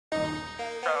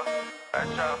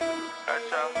Retro,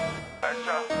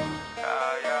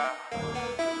 yeah.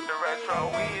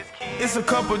 DaRetroWizKid. It's a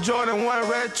couple Jordan 1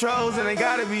 retros and they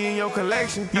gotta be in your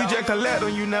collection. You just collect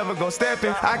them, you never go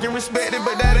stepping. I can respect it,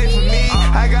 but that ain't for me.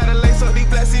 I gotta lace up these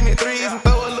black cement threes and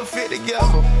throw a little fit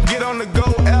together. Get on the go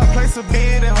out, place a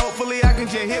bid, and hopefully I can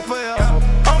just hit forever.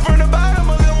 I'm from the bottom,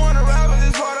 a little wanna rap, but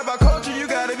this part about culture, you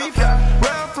gotta be fly.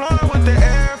 Ralph Lauren with the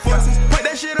Air Forces, put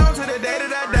that shit on to the day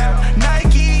that I die.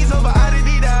 Nikes over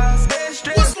Adidas.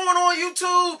 What's going on,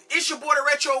 YouTube? It's your boy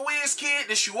DaRetroWizKid,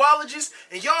 the shoeologist,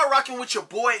 and y'all rocking with your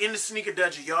boy in the sneaker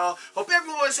dungeon, y'all. Hope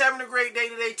everyone's having a great day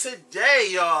today. Today,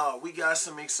 y'all, we got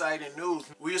some exciting news.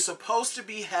 We are supposed to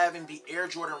be having the Air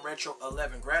Jordan Retro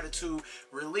 11 Gratitude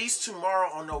released tomorrow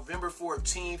on November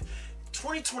 14th.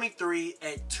 2023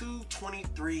 at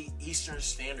 2:23 Eastern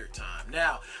Standard Time.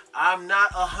 Now, I'm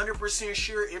not 100%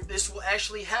 sure if this will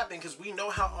actually happen because we know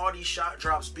how all these shot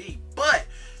drops be, but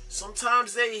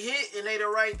sometimes they hit and they the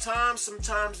right time,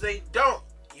 sometimes they don't.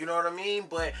 You know what I mean?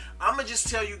 But I'm gonna just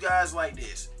tell you guys like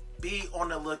this. Be on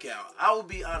the lookout. I will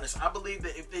be honest. I believe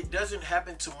that if it doesn't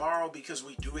happen tomorrow, because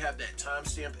we do have that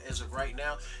timestamp as of right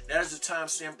now, that is the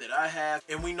timestamp that I have.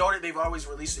 And we know that they've always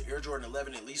released the Air Jordan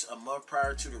 11 at least a month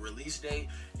prior to the release date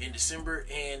in December.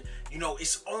 And, you know,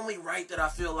 it's only right that I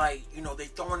feel like, you know, they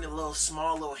throwing the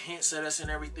small little hints at us and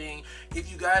everything.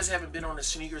 If you guys haven't been on the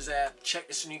Sneakers app, check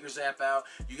the Sneakers app out.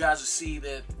 You guys will see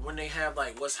that when they have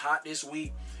like what's hot this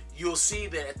week, you'll see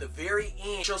that at the very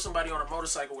end, show somebody on a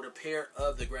motorcycle with a pair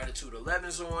of the Gratitude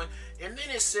 11s on, and then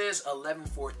it says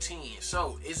 1114.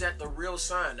 So, is that the real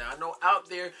sign? Now, I know out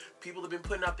there, people have been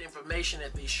putting out the information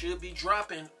that they should be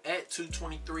dropping at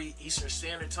 2:23 Eastern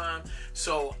Standard Time.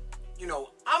 So, you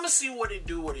know, I'm going to see what it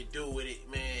do with it,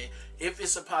 man. If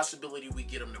it's a possibility, we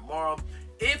get them tomorrow.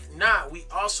 If not, we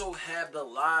also have the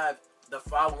live the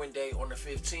following day on the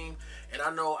 15th, and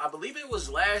I believe it was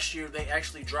last year they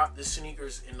actually dropped the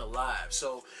sneakers in the live.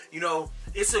 So, you know,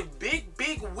 it's a big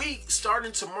week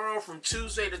starting tomorrow from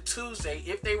Tuesday to Tuesday.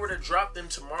 If they were to drop them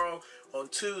tomorrow on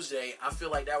Tuesday, I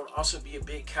feel like that would also be a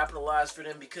big capitalize for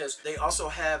them because they also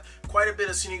have quite a bit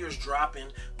of sneakers dropping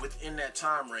within that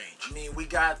time range. I mean, we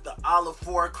got the Olive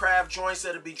 4 craft joints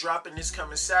that'll be dropping this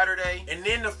coming Saturday, and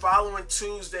then the following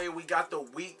Tuesday we got the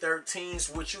week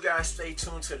 13s, which you guys stay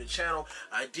tuned to the channel.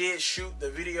 I did shoot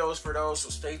the videos for those, so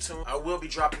stay tuned. I will be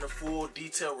dropping the full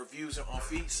detailed reviews on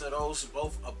feet of those,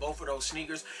 both of those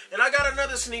sneakers. And I got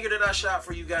another sneaker that I shot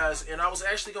for you guys, and I was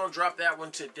actually gonna drop that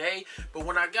one today, but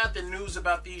when I got the news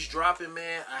about these dropping,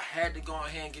 man, I had to go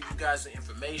ahead and give you guys the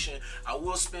information. I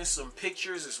will spend some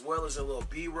pictures as well as a little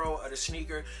B-roll of the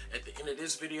sneaker at the end of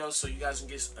this video so you guys can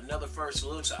get another first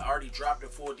looks. I already dropped a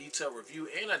full detailed review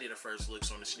and I did a first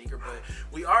looks on the sneaker, but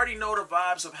we already know the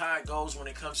vibes of how it goes when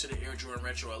it comes to the Air Jordan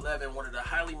Retro 11, one of the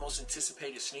highly most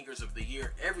anticipated sneakers of the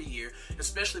year every year,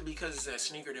 especially because it's that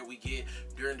sneaker that we get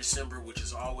during December, which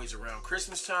is always around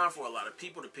Christmas time for a lot of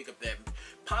people to pick up that.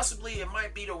 Possibly it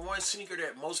might be the one sneaker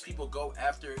that most people go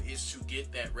after is to get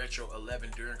that Retro 11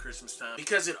 during Christmas time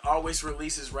because it always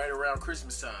releases right around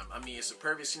Christmas time. I mean, it's a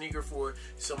perfect sneaker for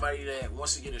somebody that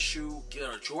wants to get a shoe, get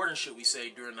a Jordan, should we say,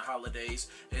 during the holidays,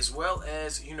 as well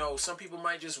as, you know, some people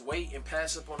might just wait and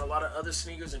pass up on a lot of other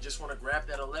sneakers and just want to grab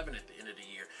that 11 at the end of the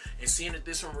year. And seeing that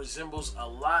this one resembles a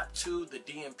lot to the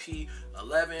DMP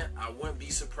 11, I wouldn't be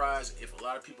surprised if a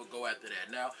lot of people go after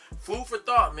that. Now, food for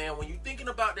thought, man, when you're thinking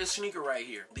about this sneaker right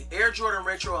here, the Air Jordan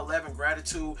Retro 11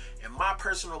 Gratitude, in my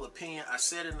personal opinion, I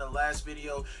said in the last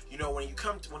video, you know, when it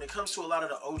comes to a lot of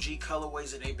the OG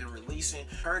colorways that they've been releasing,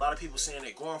 I heard a lot of people saying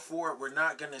that going forward, we're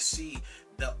not going to see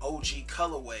the OG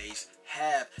colorways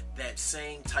have that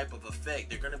same type of effect.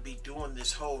 They're going to be doing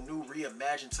this whole new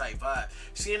reimagined type vibe.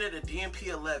 Seeing that the DMP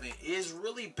 11 is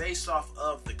really based off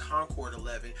of the Concord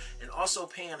 11 and also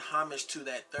paying homage to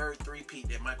that third three-peat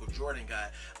that Michael Jordan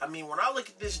got. I mean, when I look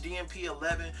at this DMP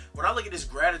 11, when I look at this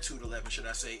Gratitude 11, should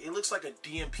I say, it looks like a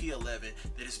DMP 11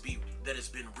 that has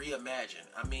been reimagined.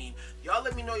 I mean, y'all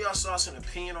let me know y'all thoughts and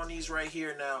opinion on these right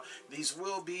here. Now, these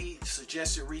will be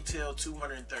suggested retail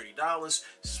 $230.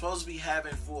 Supposed to be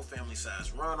having full family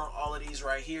size run on all of these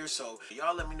right here, so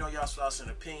y'all let me know y'all thoughts and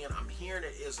opinion. I'm hearing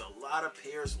there is a lot of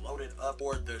pairs loaded up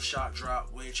for the shot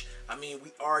drop, which, I mean,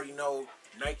 we already know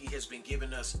Nike has been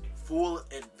giving us full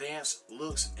advanced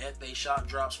looks at they shot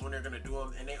drops when they're going to do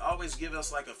them, and they always give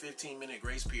us like a 15-minute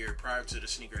grace period prior to the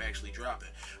sneaker actually dropping,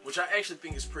 which I actually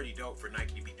think is pretty dope for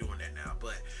Nike to be doing that now.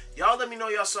 But y'all let me know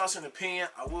y'all thoughts and opinion.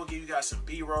 I will give you guys some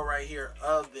B-roll right here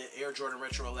of the Air Jordan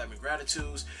Retro 11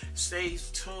 Gratitudes. Stay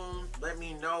tuned. Let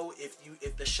me know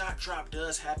if the shot drop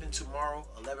does happen tomorrow,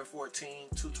 11/14,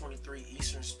 2:23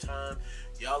 Eastern time.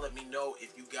 Y'all let me know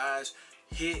if you guys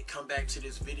come back to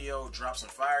this video, drop some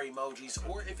fire emojis,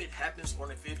 or if it happens on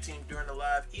the 15th during the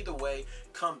live, either way,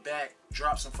 come back,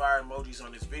 drop some fire emojis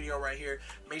on this video right here.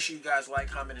 Make sure you guys like,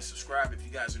 comment, and subscribe if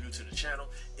you guys are new to the channel.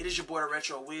 It is your boy,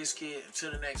 DaRetroWizKid.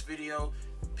 Until the next video,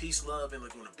 peace, love, and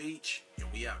Laguna Beach, and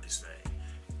we out this thing.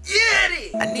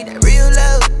 Yeah, I need that real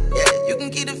love. Yeah, you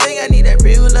can keep the fake. I need that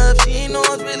real love. She ain't know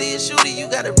it's really a shooter. You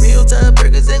got a real tough.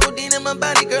 Burgers and codeine in my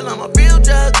body, girl. I'm a real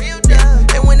drug.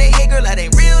 Yeah. And when they hate, girl, that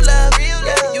ain't real love.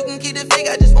 Yeah, you can keep the fake.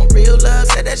 I just want real love.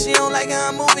 Said that she don't like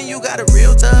how I'm moving. You got a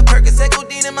real tough. Burgers and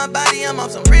codeine in my body. I'm on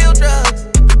some real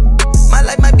drugs. My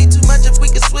life might be too much if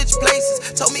we could switch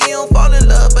places. Told me you don't fall in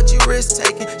love, but you risk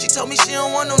taking. She told me she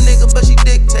don't want no nigga, but she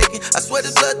dick taking. I swear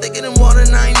this blood thicker than water,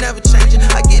 and I ain't never changing.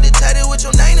 I get it tatted with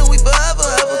your name, and we forever,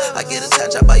 ever. I get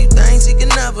attached, I buy you things you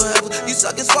can never ever. You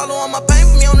suck and swallow on my pain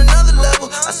for me on another level.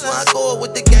 I swear I go up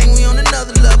with the gang, we on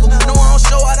another level. No, I don't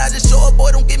show out, I just show up,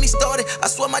 boy, don't get me started.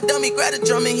 I swear my dummy grab a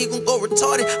drum and he gon' go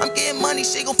retarded. I'm getting money,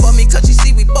 she gon' fuck me, cause she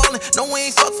see we ballin'. No, we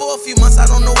ain't fuck for a few months,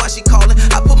 I don't know why she callin'.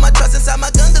 I put my trust inside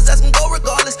my gun, cause that's gon' go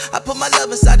regardless. I put my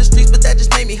love inside the streets, but that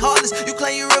just made me heartless. You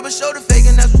claim you real, but show the fake,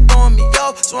 and that's what's throwing me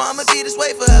off. So I'ma be this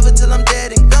way forever till I'm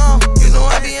dead and gone. You know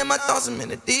I be in my thoughts, I'm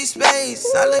in a deep space.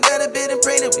 I look at a bit and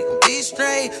pray that we gon' be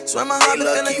straight. Swear my heart be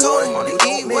feeling cold, I'm on the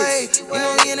heat wave. You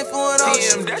know he in it for it all,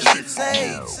 shit keep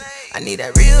safe. I need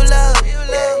that real love.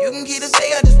 Yeah, you can keep the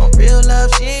fake, I just want real love.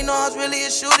 She ain't know I was really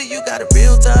a shooter, you got a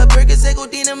real tough. Burgers and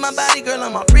codeine in my body, girl,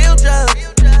 I'm a real drug.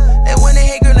 And when they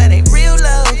hate, girl, that ain't real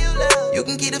love. You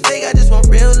can keep the fake, I just want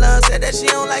real love. Said that she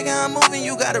don't like how I'm moving,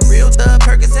 you got a real thug.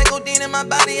 Percocet and codeine in my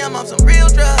body, I'm on some real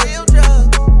drugs.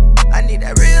 I need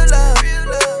that real love.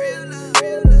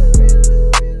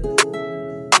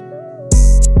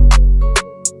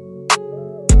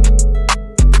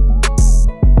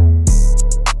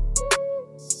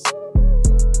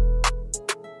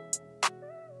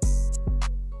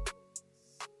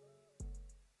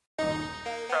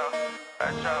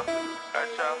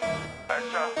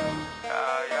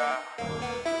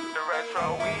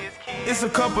 It's a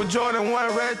couple Jordan 1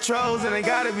 retros and they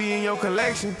gotta be in your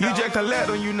collection. You just collect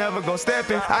them, you never go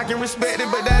steppin'. I can respect it,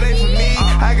 but that ain't for me.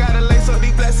 I gotta lace up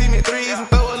these black cement threes and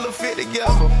throw a little fit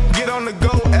together. Get on the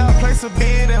go out, place a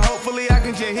bid, and hopefully I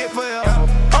can just hit forever.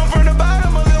 I'm from the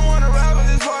bottom, a little one to rap, but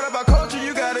this part about culture,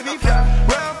 you gotta be fly.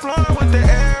 Ralph Lauren with the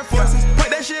Air Forces, put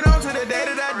that shit on to the day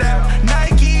that I die.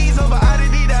 Nikes over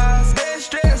Adidas, dead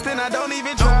stressed and I don't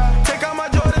even try. Take all my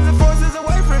Jordans and forces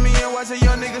away from me and watch a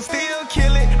young nigga still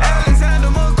kill it. Alexander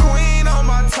McQueen on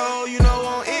my toe, you know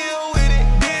I'm ill with it,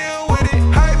 deal with it.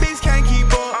 Hype beats can't keep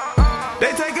up.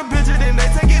 They take a picture, then they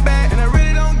take it back, and I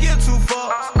really don't give two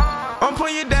fucks. I'm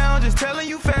putting you down, just telling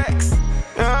you facts.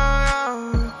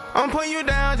 I'm putting you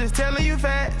down, just telling you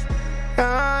facts.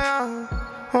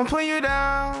 I'm putting you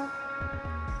down.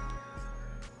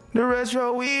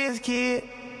 DaRetroWizKid.